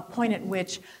a point at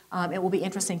which it will be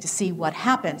interesting to see what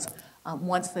happens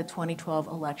once the 2012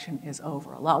 election is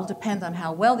over. A lot will depend on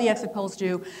how well the exit polls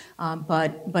do,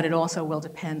 but it also will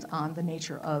depend on the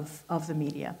nature of the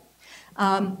media.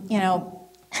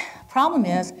 Problem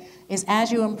is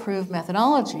as you improve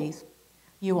methodologies,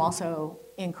 you also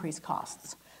increase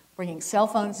costs. Bringing cell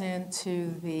phones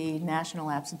into the national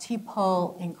absentee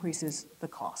poll increases the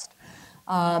cost.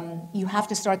 You have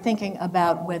to start thinking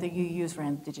about whether you use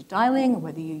random digit dialing,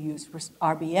 whether you use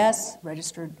RBS,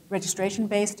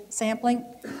 registration-based sampling.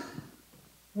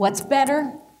 What's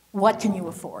better? What can you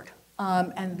afford?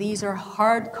 And these are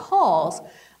hard calls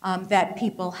that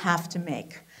people have to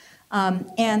make.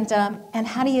 And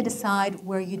how do you decide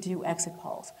where you do exit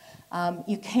polls?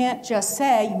 You can't just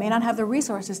say, you may not have the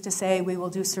resources to say, we will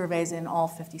do surveys in all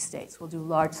 50 states. We'll do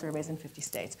large surveys in 50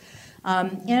 states.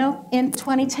 In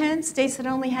 2010, states that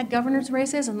only had governor's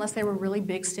races, unless they were really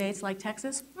big states like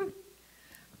Texas,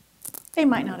 they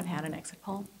might not have had an exit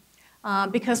poll.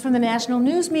 Because from the national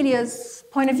news media's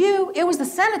point of view, it was the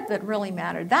Senate that really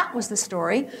mattered. That was the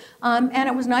story. And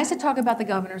it was nice to talk about the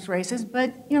governor's races,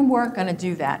 but you weren't going to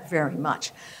do that very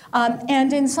much.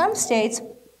 And in some states,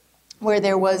 where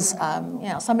there was,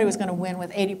 somebody was going to win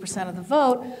with 80% of the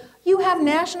vote, you have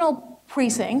national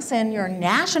precincts and your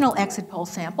national exit poll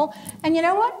sample, and you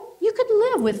know what? You could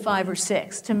live with 5 or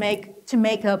 6 to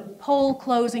make a poll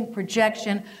closing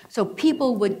projection so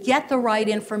people would get the right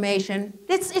information.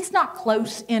 It's not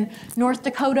close in North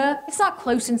Dakota. It's not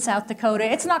close in South Dakota.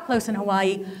 It's not close in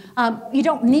Hawaii. You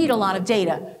don't need a lot of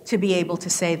data to be able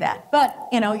to say that. But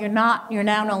you're now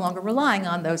no longer relying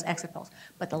on those exit polls.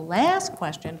 But the last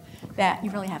question that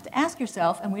you really have to ask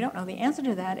yourself, and we don't know the answer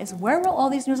to that, is where will all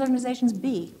these news organizations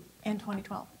be in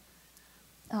 2012?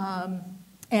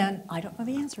 And I don't know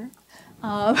the answer.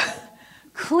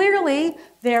 Clearly,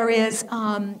 there's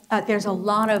a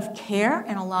lot of care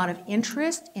and a lot of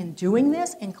interest in doing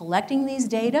this, in collecting these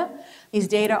data. These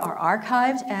data are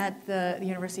archived at the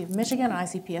University of Michigan,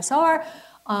 ICPSR.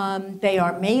 They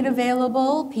are made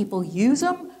available, people use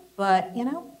them, but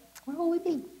where will we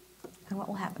be and what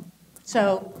will happen?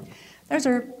 So that's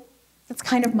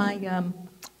kind of my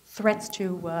threats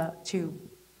to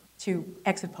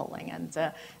exit polling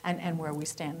and where we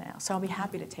stand now. So I'll be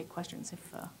happy to take questions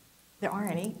if there are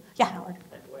any. Yeah, Howard.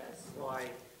 That last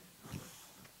slide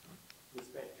was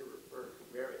meant to refer to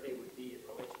where they would be in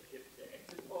relationship to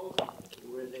exit polls, or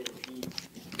where they would be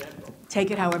in general.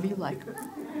 Take it however you like.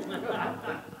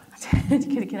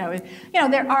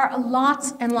 There are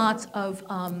lots and lots of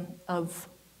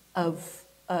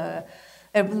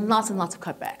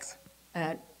cutbacks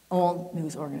at all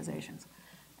news organizations.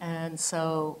 And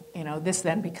so, this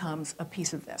then becomes a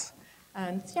piece of this.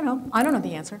 And, I don't know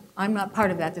the answer. I'm not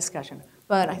part of that discussion.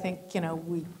 But I think,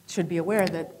 we should be aware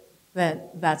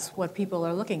that that's what people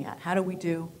are looking at. How do we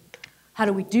do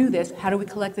this? How do we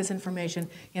collect this information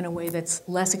in a way that's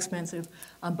less expensive,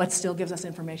 but still gives us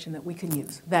information that we can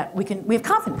use, that we have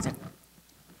confidence in?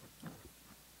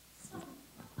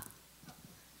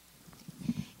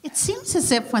 It seems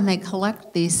as if when they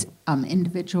collect these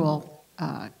individual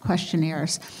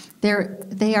questionnaires,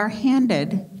 they are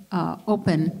handed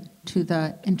open to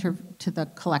the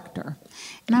collector,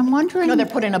 and I'm wondering. No, they're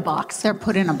put in a box. They're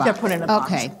put in a box. They're put in a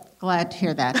box. Okay, glad to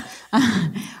hear that.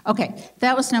 Okay,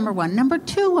 that was number one. Number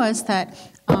two was that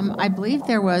I believe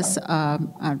there was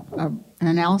an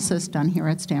analysis done here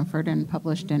at Stanford and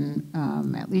published in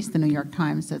at least the New York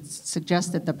Times that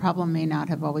suggested the problem may not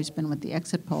have always been with the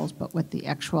exit polls, but with the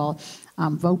actual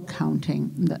vote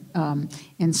counting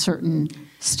in certain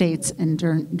states and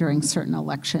during certain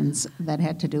elections that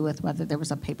had to do with whether there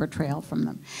was a paper trail from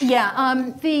them.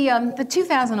 Yeah, the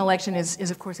 2000 election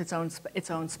is of course its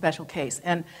own special case,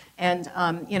 and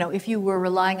if you were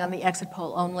relying on the exit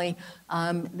poll only,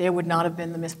 there would not have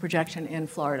been the misprojection in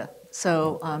Florida.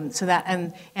 So that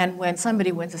and when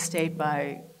somebody wins a state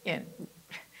by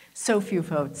so few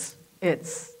votes,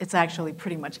 it's actually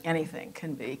pretty much anything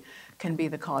can be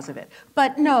the cause of it.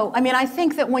 But no, I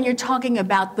think that when you're talking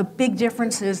about the big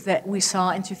differences that we saw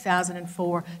in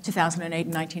 2004, 2008,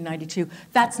 and 1992,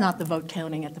 that's not the vote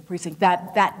counting at the precinct.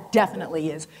 That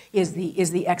definitely is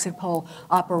the exit poll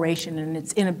operation and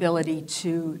its inability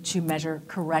to measure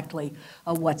correctly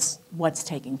what's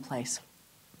taking place.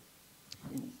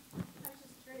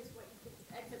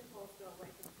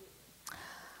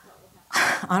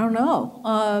 I don't know.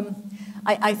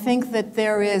 I think that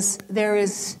there is,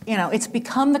 it's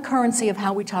become the currency of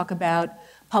how we talk about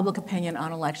public opinion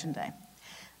on Election Day.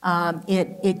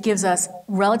 It gives us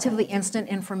relatively instant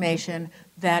information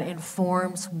that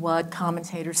informs what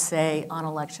commentators say on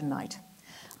election night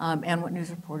and what news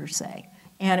reporters say.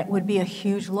 And it would be a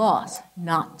huge loss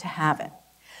not to have it.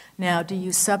 Now, do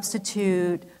you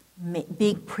substitute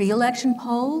big pre-election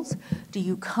polls? Do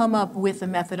you come up with a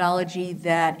methodology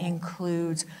that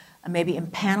includes maybe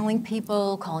impaneling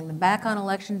people, calling them back on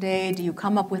election day? Do you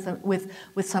come up with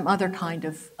some other kind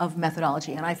of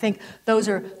methodology? And I think those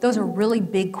are really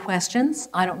big questions.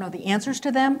 I don't know the answers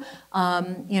to them,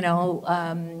 and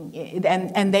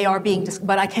they are being,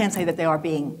 but I can say that they are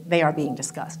being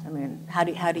discussed. I mean, how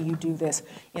do you do this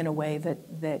in a way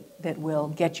that will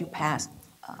get you past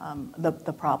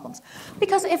the problems?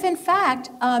 Because if in fact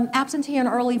absentee and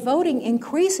early voting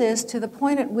increases to the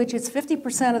point at which it's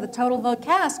 50% of the total vote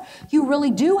cast, you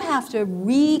really do have to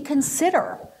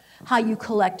reconsider how you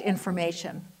collect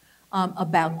information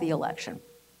about the election.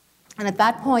 And at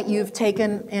that point, you've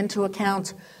taken into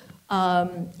account,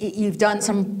 you've done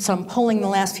some polling the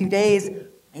last few days.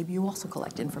 Maybe you also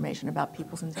collect information about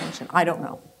people's intention. I don't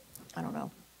know.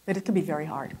 But it can be very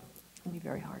hard. It can be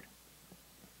very hard.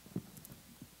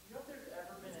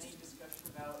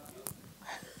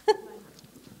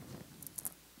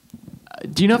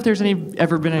 Do you know if there's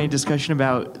ever been any discussion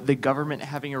about the government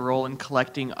having a role in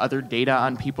collecting other data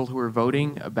on people who are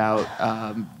voting, about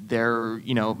their,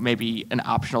 maybe an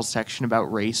optional section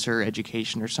about race or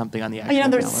education or something on the actual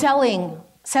they're ballot?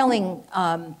 selling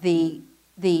the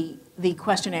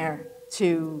questionnaire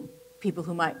to people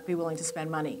who might be willing to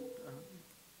spend money.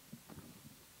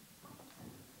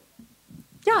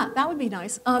 Yeah, that would be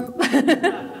nice.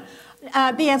 The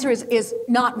answer is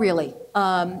not really.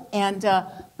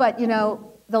 But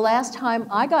the last time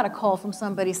I got a call from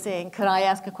somebody saying, could I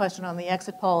ask a question on the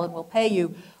exit poll and we'll pay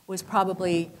you, was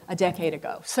probably a decade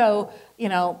ago. So,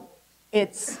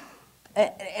 it's,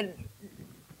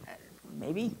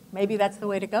 maybe that's the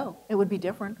way to go. It would be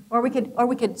different. Or we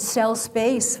could sell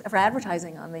space for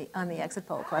advertising on the exit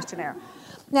poll questionnaire.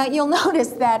 Now, you'll notice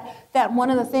that one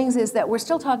of the things is that we're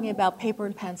still talking about paper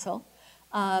and pencil.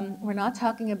 We're not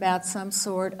talking about some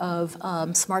sort of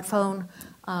smartphone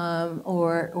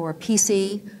or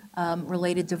PC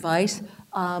related device.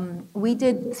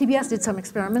 CBS did some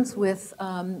experiments with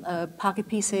a Pocket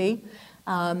PC,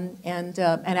 and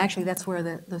actually that's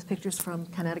where those pictures from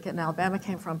Connecticut and Alabama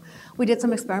came from. We did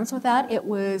some experiments with that. It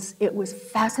was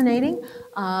fascinating.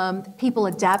 People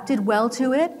adapted well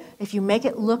to it. If you make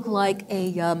it look like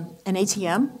an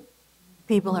ATM,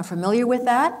 people are familiar with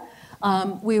that.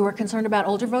 We were concerned about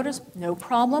older voters, no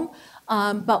problem.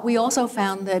 But we also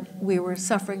found that we were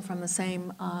suffering from the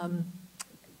same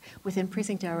within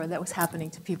precinct error that was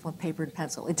happening to people with paper and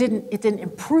pencil. It didn't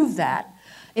improve that.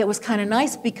 It was kind of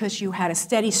nice because you had a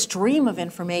steady stream of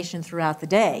information throughout the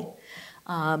day,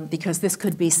 because this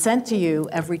could be sent to you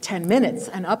every 10 minutes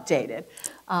and updated.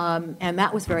 And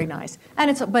that was very nice.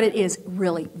 But it is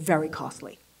really very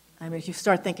costly. I mean, if you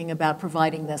start thinking about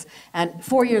providing this, and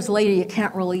 4 years later, you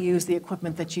can't really use the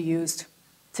equipment that you used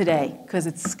today because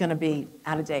it's going to be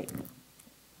out of date.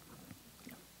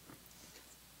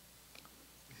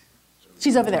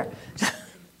 She's over there.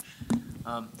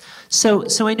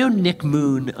 So I know Nick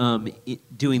Moon,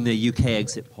 doing the UK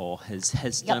exit poll,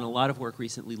 has done a lot of work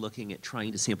recently looking at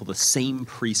trying to sample the same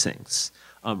precincts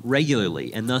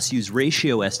regularly, and thus use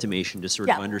ratio estimation to sort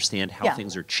of understand how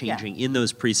things are changing in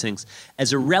those precincts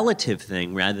as a relative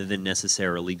thing rather than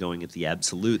necessarily going at the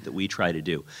absolute that we try to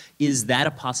do. Is that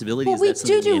a possibility? Well, we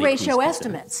do ratio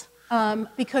estimates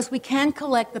because we can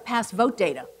collect the past vote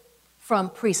data from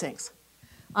precincts.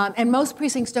 And most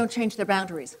precincts don't change their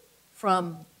boundaries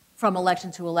from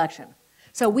election to election.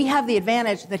 So we have the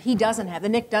advantage that he doesn't have, that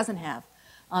Nick doesn't have,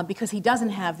 because he doesn't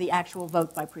have the actual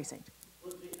vote by precinct.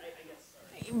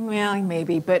 Well,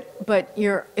 maybe, but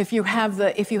if you have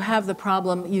the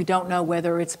problem, you don't know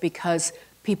whether it's because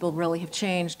people really have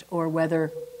changed or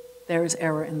whether there is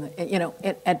error in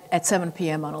the, at 7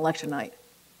 p.m. on election night.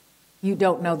 You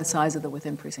don't know the size of the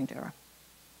within precinct error.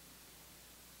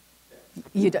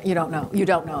 You don't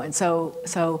know, and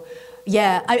so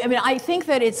yeah. I mean, I think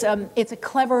that it's a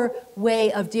clever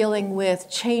way of dealing with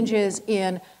changes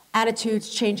in attitudes,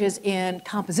 changes in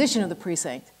composition of the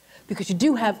precinct, because you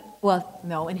do have. Well,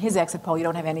 no, in his exit poll, you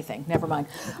don't have anything. Never mind.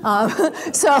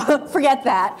 So forget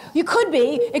that. You could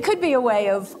be. It could be a way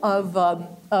of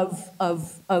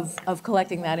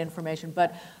collecting that information.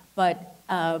 But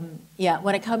yeah,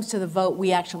 when it comes to the vote,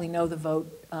 we actually know the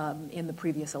vote in the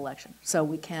previous election, so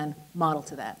we can model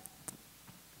to that.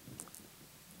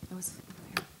 Has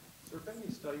there been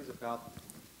any studies about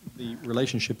the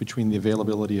relationship between the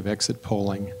availability of exit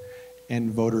polling and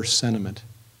voter sentiment,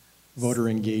 voter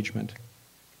engagement?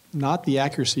 Not the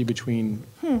accuracy between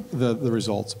the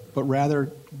results, but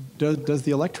rather, does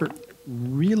the electorate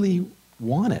really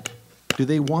want it? Do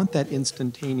they want that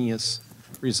instantaneous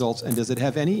results, and does it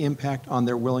have any impact on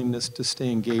their willingness to stay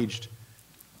engaged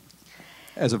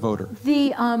as a voter?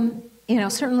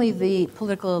 Certainly the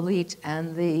political elite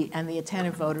and the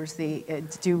attentive voters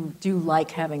do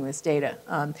like having this data,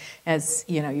 as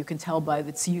you can tell by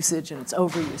its usage and its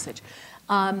overusage.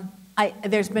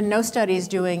 There's been no studies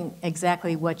doing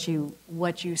exactly what you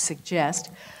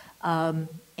suggest, and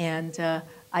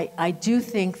I do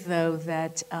think though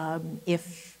that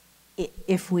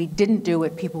if we didn't do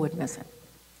it, people would miss it.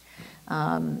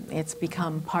 It's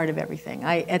become part of everything.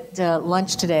 At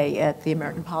lunch today at the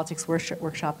American Politics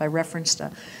Workshop, I referenced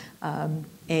a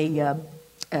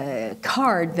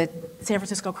card that San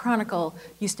Francisco Chronicle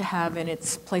used to have in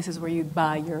its places where you'd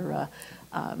buy your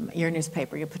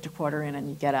newspaper. You put a quarter in and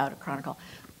you get out a Chronicle.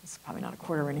 It's probably not a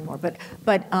quarter anymore, but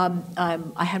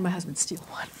I had my husband steal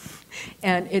one,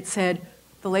 and it said,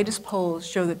 "The latest polls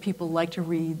show that people like to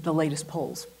read the latest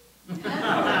polls."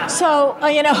 So,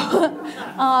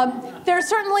 there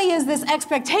certainly is this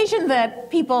expectation that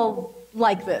people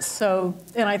like this. So,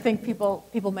 and I think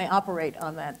people may operate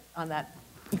on that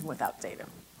even without data.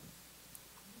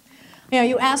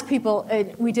 You ask people,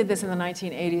 we did this in the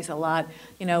 1980s a lot,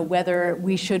 whether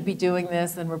we should be doing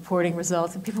this and reporting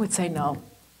results, and people would say no.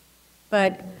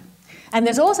 And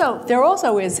there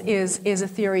also is a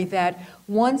theory that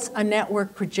once a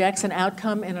network projects an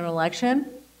outcome in an election,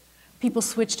 people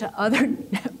switch to other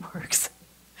networks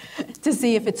to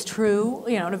see if it's true,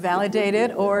 to validate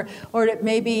it, or to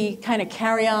maybe kind of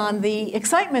carry on the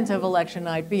excitement of election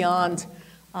night beyond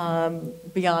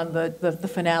the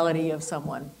finality of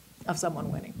someone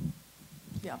winning.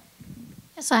 Yeah.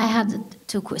 Yes, I had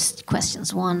two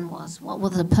questions. One was, what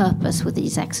was the purpose with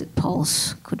these exit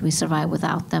polls? Could we survive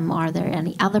without them? Are there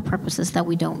any other purposes that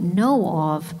we don't know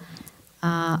of,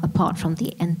 apart from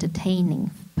the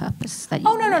entertaining purpose that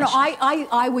you mentioned? No.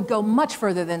 I would go much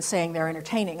further than saying they're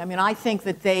entertaining. I mean, I think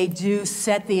that they do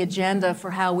set the agenda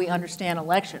for how we understand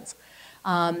elections.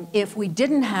 If we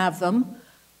didn't have them,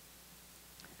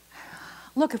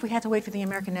 Look, if we had to wait for the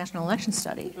American National Election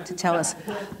Study to tell us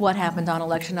what happened on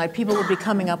election night, people would be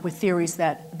coming up with theories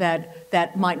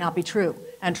that might not be true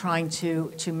and trying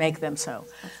to make them so.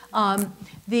 I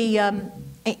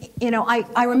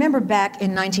remember back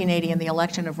in 1980 in the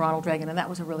election of Ronald Reagan, and that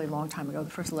was a really long time ago, the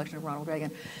first election of Ronald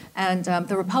Reagan, and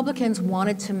the Republicans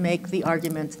wanted to make the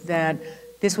argument that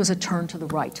this was a turn to the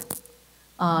right.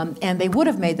 And they would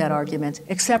have made that argument,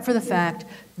 except for the fact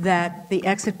that the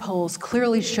exit polls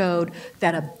clearly showed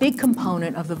that a big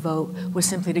component of the vote was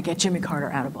simply to get Jimmy Carter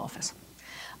out of office.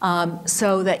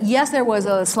 So that, yes, there was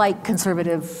a slight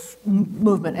conservative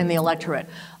movement in the electorate,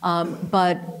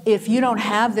 but if you don't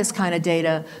have this kind of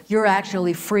data, you're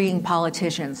actually freeing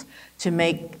politicians to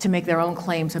make their own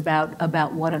claims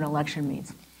about what an election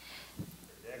means.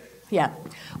 Yeah.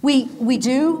 We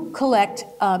do collect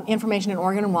information in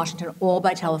Oregon and Washington all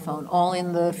by telephone, all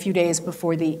in the few days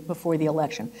before the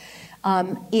election.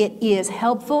 It is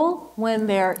helpful when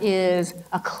there is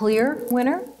a clear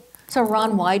winner. So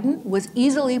Ron Wyden was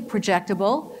easily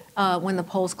projectable when the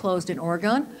polls closed in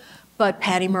Oregon, but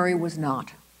Patty Murray was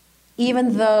not.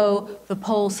 Even though the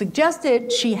poll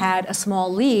suggested she had a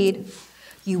small lead,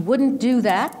 you wouldn't do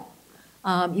that.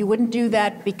 You wouldn't do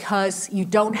that because you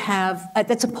don't have,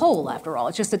 that's a poll after all,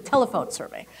 it's just a telephone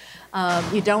survey.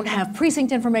 You don't have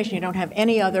precinct information, you don't have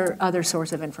any other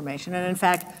source of information. And in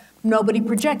fact, nobody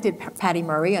projected Patty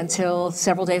Murray until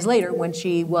several days later when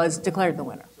she was declared the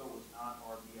winner. So it was not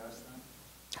RBS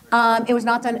then? It was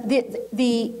not done,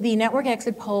 the network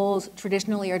exit polls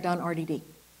traditionally are done RDD,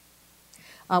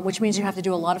 which means you have to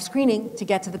do a lot of screening to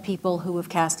get to the people who have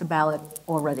cast a ballot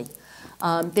already.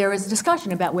 There is a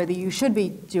discussion about whether you should be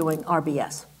doing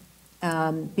RBS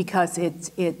because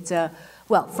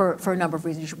well, for a number of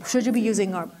reasons. Should you be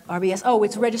using RBS? Oh,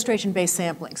 it's registration-based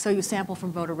sampling, so you sample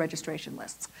from voter registration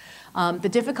lists. The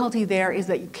difficulty there is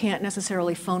that you can't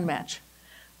necessarily phone match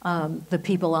the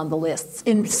people on the lists.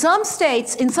 In some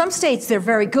states, they're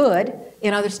very good.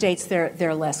 In other states,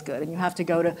 they're less good, and you have to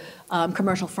go to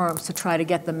commercial firms to try to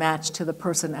get the match to the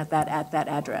person at that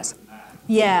address.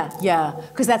 Yeah,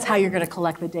 because that's how you're going to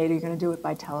collect the data. You're going to do it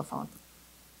by telephone.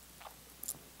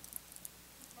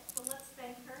 So let's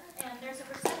thank her, and there's a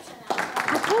reception outside.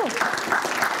 Oh, cool.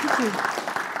 Thank you.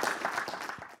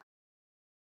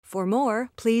 For more,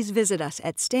 please visit us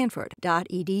at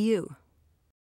stanford.edu.